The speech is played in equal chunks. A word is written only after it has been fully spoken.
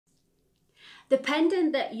the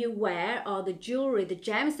pendant that you wear or the jewelry, the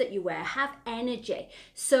gems that you wear have energy.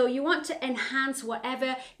 So you want to enhance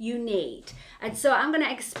whatever you need. And so I'm going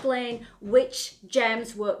to explain which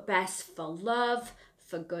gems work best for love,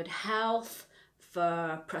 for good health,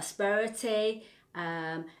 for prosperity,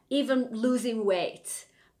 even losing weight.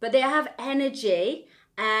 But they have energy,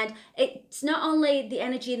 and it's not only the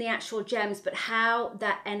energy in the actual gems, but how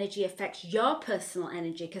that energy affects your personal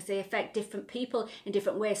energy, because they affect different people in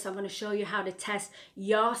different ways. So I'm going to show you how to test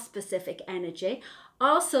your specific energy.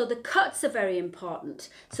 Also, the cuts are very important.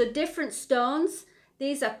 So different stones,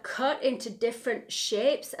 these are cut into different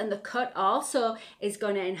shapes, and the cut also is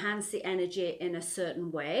going to enhance the energy in a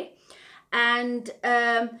certain way. And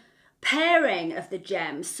pairing of the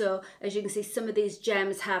gems. So as you can see, some of these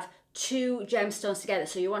gems have two gemstones together.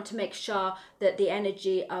 So you want to make sure that the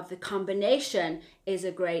energy of the combination is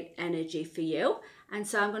a great energy for you. And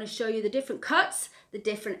so I'm going to show you the different cuts, the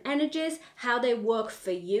different energies, how they work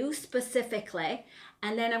for you specifically.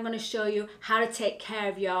 And then I'm going to show you how to take care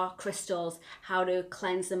of your crystals, how to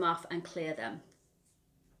cleanse them off and clear them.